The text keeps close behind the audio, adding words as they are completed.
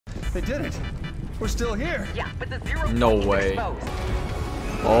They did it. We're still here. Yeah, but the zero point No is way. exposed.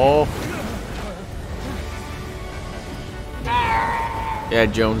 Oh. Yeah,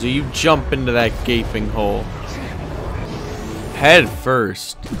 Jonesy, you jump into that gaping hole. Head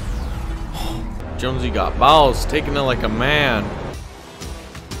first. Jonesy got balls, taking it like a man.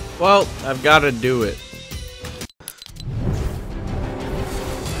 Well, I've got to do it.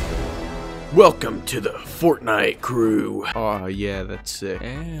 Welcome to the Fortnite crew. Oh, yeah, that's sick.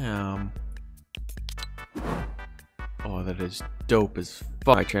 Damn. Oh, that is dope as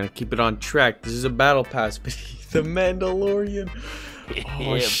fuck. I'm trying to keep it on track. This is a battle pass, but the Mandalorian.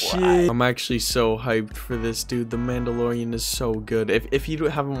 Oh, shit. I'm actually so hyped for this, dude. The Mandalorian is so good. If you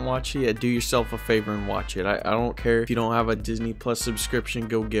haven't watched it yet, do yourself a favor and watch it. I don't care if you don't have a Disney Plus subscription,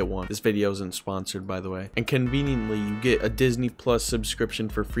 go get one. This video isn't sponsored, by the way. And conveniently, you get a Disney Plus subscription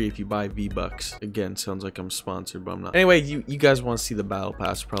for free if you buy V-Bucks. Again, sounds like I'm sponsored, but I'm not. Anyway, you guys want to see the battle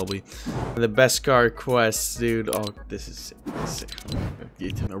pass, probably. The Beskar quests, dude. Oh, this is sick. This is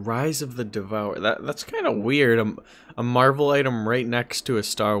sick. The Rise of the Devourer. That's kind of weird. A Marvel item right next to a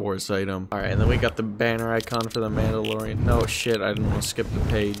Star Wars item. Alright, and then we got the banner icon for the Mandalorian. No, shit, I didn't want to skip the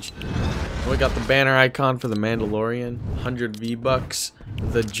page. We got the banner icon for the Mandalorian. 100 V-Bucks.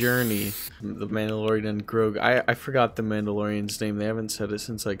 The Journey. The Mandalorian and Grogu. I forgot the Mandalorian's name. They haven't said it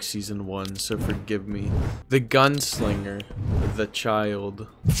since like season 1, so forgive me. The Gunslinger. The Child.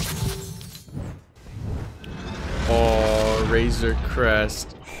 Oh, Razor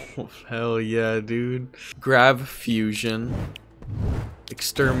Crest. Oh, hell yeah, dude. Grav Fusion.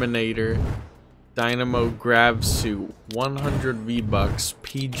 Exterminator. Dynamo Grav Suit. 100 V-Bucks.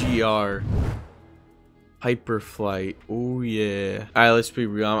 PGR. Hyperflight. Oh yeah. Alright, let's be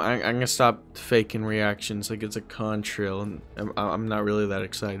real. I'm gonna stop faking reactions like it's a contrail, and I'm not really that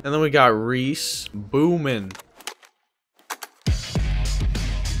excited. And then we got Reese. Boomin'.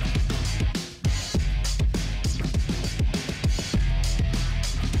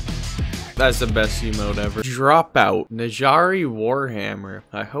 That's the best emote ever. Dropout. Najari Warhammer.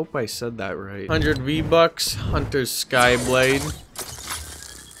 I hope I said that right. 100 V-Bucks. Hunter's Skyblade.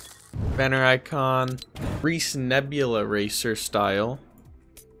 Banner icon. Reese Nebula Racer style.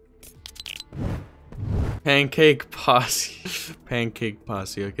 Pancake Posse. Pancake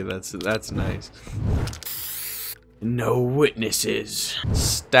Posse. Okay, that's nice. No witnesses.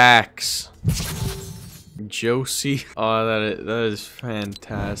 Stacks. Josie. Oh, that is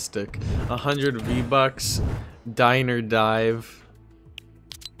fantastic. 100 V-Bucks. Diner Dive.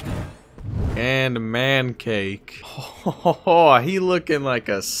 And Man Cake. Oh, he looking like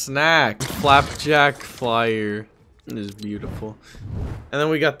a snack. Flapjack Flyer. It is beautiful. And then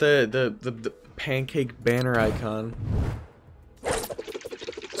we got the pancake banner icon.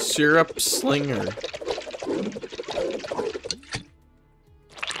 Syrup Slinger.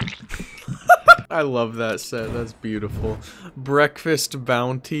 I love that set. That's beautiful. Breakfast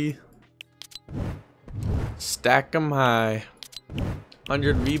Bounty. Stack 'em high.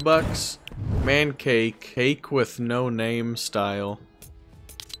 100 V-Bucks. Man Cake. Cake with no name style.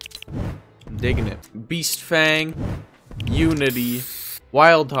 I'm digging it. Beast Fang. Unity.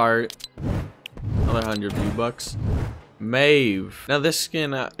 Wild Heart. Another 100 V-Bucks. Maeve. Now this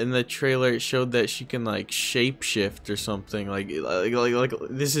skin in the trailer, it showed that she can like shapeshift or something. Like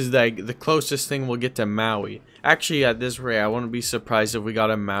this is like the closest thing we'll get to Maui. Actually, at this rate, I wouldn't be surprised if we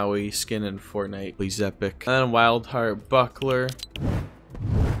got a Maui skin in Fortnite. Please, epic. And then Wild Heart Buckler.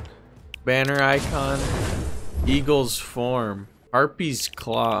 Banner icon. Eagle's Form. Harpy's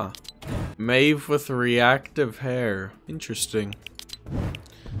Claw. Maeve with reactive hair. Interesting.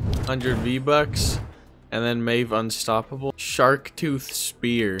 100 V-Bucks. And then Maeve Unstoppable. Sharktooth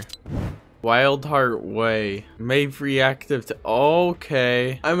Spear. Wild Heart Way. Maeve reactive to...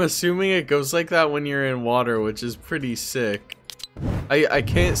 Okay. I'm assuming it goes like that when you're in water, which is pretty sick. I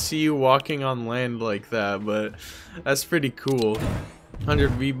can't see you walking on land like that, but that's pretty cool.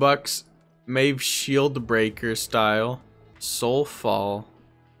 100 V-Bucks. Maeve Shield Breaker style. Soulfall.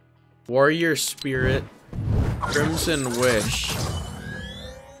 Warrior Spirit. Crimson Wish.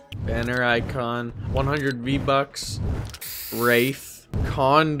 Banner icon. 100 V-Bucks. Wraith.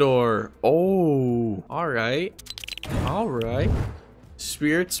 Condor. Oh. Alright. Alright.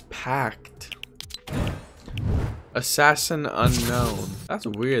 Spirits Pact. Assassin Unknown. That's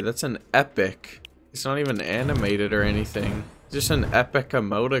weird. That's an epic. It's not even animated or anything. Just an epic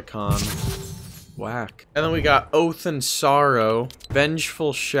emoticon. Whack. And then we got Oath and Sorrow.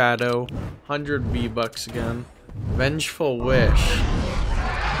 Vengeful Shadow. 100 V-Bucks again. Vengeful Wish.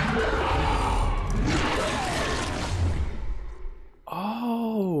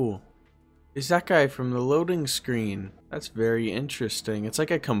 is that guy from the loading screen. That's very interesting. It's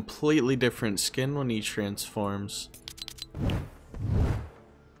like a completely different skin when he transforms.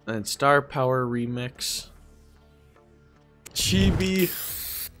 And Star Power Remix. Chibi.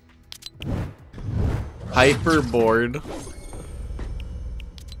 Hyperboard.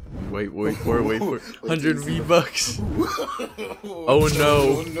 Wait for it. 100 V-Bucks. Oh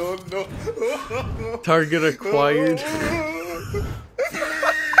no. No. Target acquired.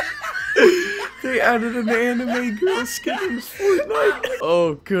 They added an anime girl skin in Fortnite.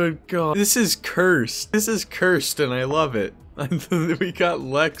 Oh, good God. This is cursed. This is cursed and I love it. We got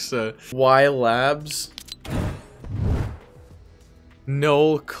Lexa. Y Labs.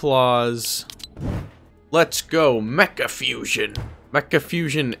 Null Claws. Let's go. Mecha Fusion. Mecha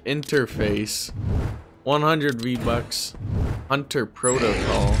Fusion interface. 100 V-Bucks. Hunter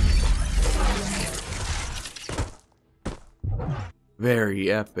Protocol.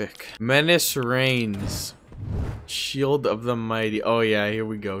 Very epic. Menace Reigns. Shield of the Mighty. Oh yeah, here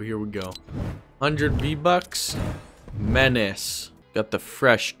we go. 100 V-Bucks. Menace. Got the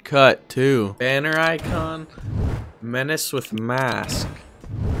fresh cut too. Banner icon. Menace with mask.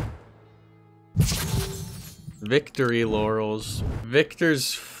 Victory laurels.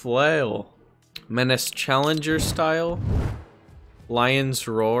 Victor's flail. Menace challenger style. Lion's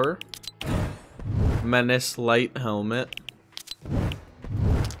roar. Menace light helmet.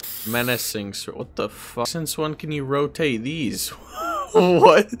 Menacing sword. What the fuck? Since when can you rotate these?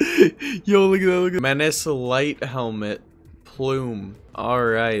 What? Yo, look at that. Look at that. Menace light helmet. Plume.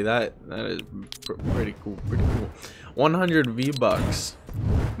 Alright, that is pretty cool. 100 V-Bucks.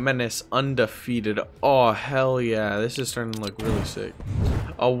 Menace undefeated. Oh, hell yeah. This is starting to look really sick.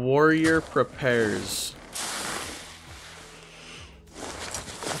 A warrior prepares.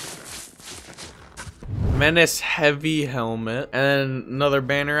 Menace heavy helmet. And another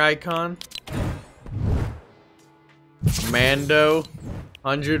banner icon. Mando.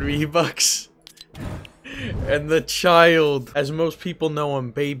 100 V-Bucks. And the child, as most people know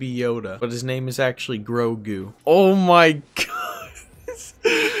him, Baby Yoda, but his name is actually Grogu. Oh my God.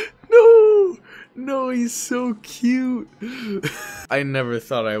 No, he's so cute. I never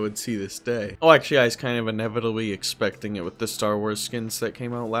thought I would see this day. Oh, actually, I was kind of inevitably expecting it with the Star Wars skins that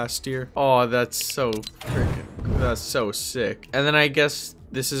came out last year. Oh, that's so sick. And then I guess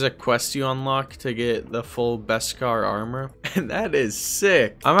this is a quest you unlock to get the full Beskar armor. And that is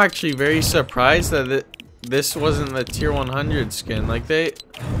sick. I'm actually very surprised that this wasn't the tier 100 skin. Like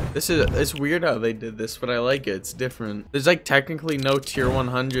it's weird how they did this, but I like it. It's different. There's like technically no tier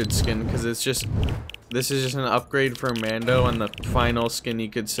 100 skin because this is just an upgrade for Mando, and the final skin you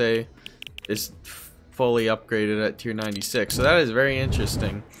could say is fully upgraded at tier 96. So that is very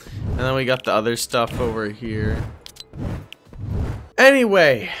interesting. And then we got the other stuff over here.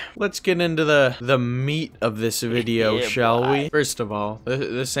 Anyway, let's get into the meat of this video, shall we? First of all,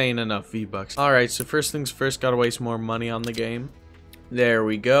 this ain't enough V-Bucks. Alright, so first things first, gotta waste more money on the game. There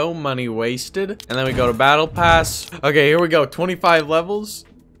we go, money wasted. And then we go to Battle Pass. Okay, here we go, 25 levels.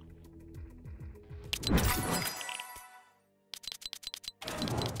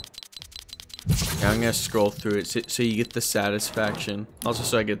 Yeah, I'm gonna scroll through it so you get the satisfaction. Also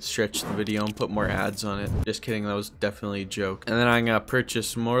so I could stretch the video and put more ads on it. Just kidding, that was definitely a joke. And then I'm gonna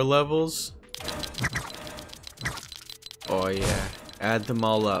purchase more levels. Oh yeah, add them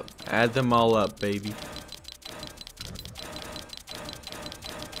all up. Add them all up, baby.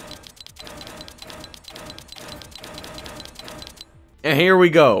 And here we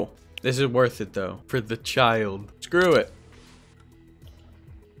go. This is worth it though, for the child. Screw it.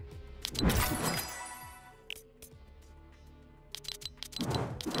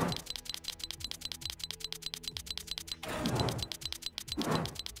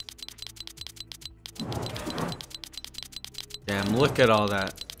 Damn, look at all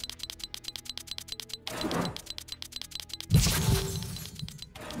that.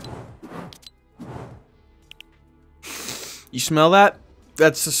 You smell that?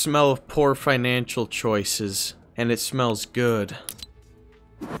 That's the smell of poor financial choices. And it smells good.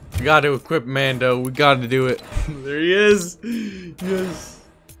 We gotta equip Mando. We gotta do it. There he is. Yes.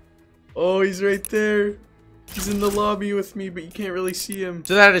 Oh, he's right there. He's in the lobby with me, but you can't really see him.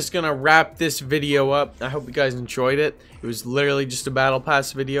 So that is gonna wrap this video up. I hope you guys enjoyed it. It was literally just a Battle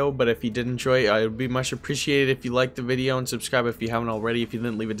Pass video, but if you did enjoy it, it would be much appreciated if you liked the video and subscribe if you haven't already. If you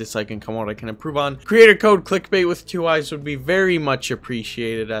didn't, leave a dislike and comment what I can improve on. Creator code clickbait with 2 eyes would be very much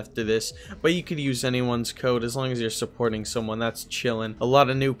appreciated after this, but you could use anyone's code as long as you're supporting someone. That's chillin'. A lot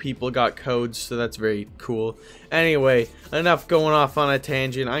of new people got codes, so that's very cool. Anyway, enough going off on a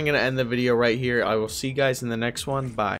tangent. I'm gonna end the video right here. I will see you guys in the next one. Bye.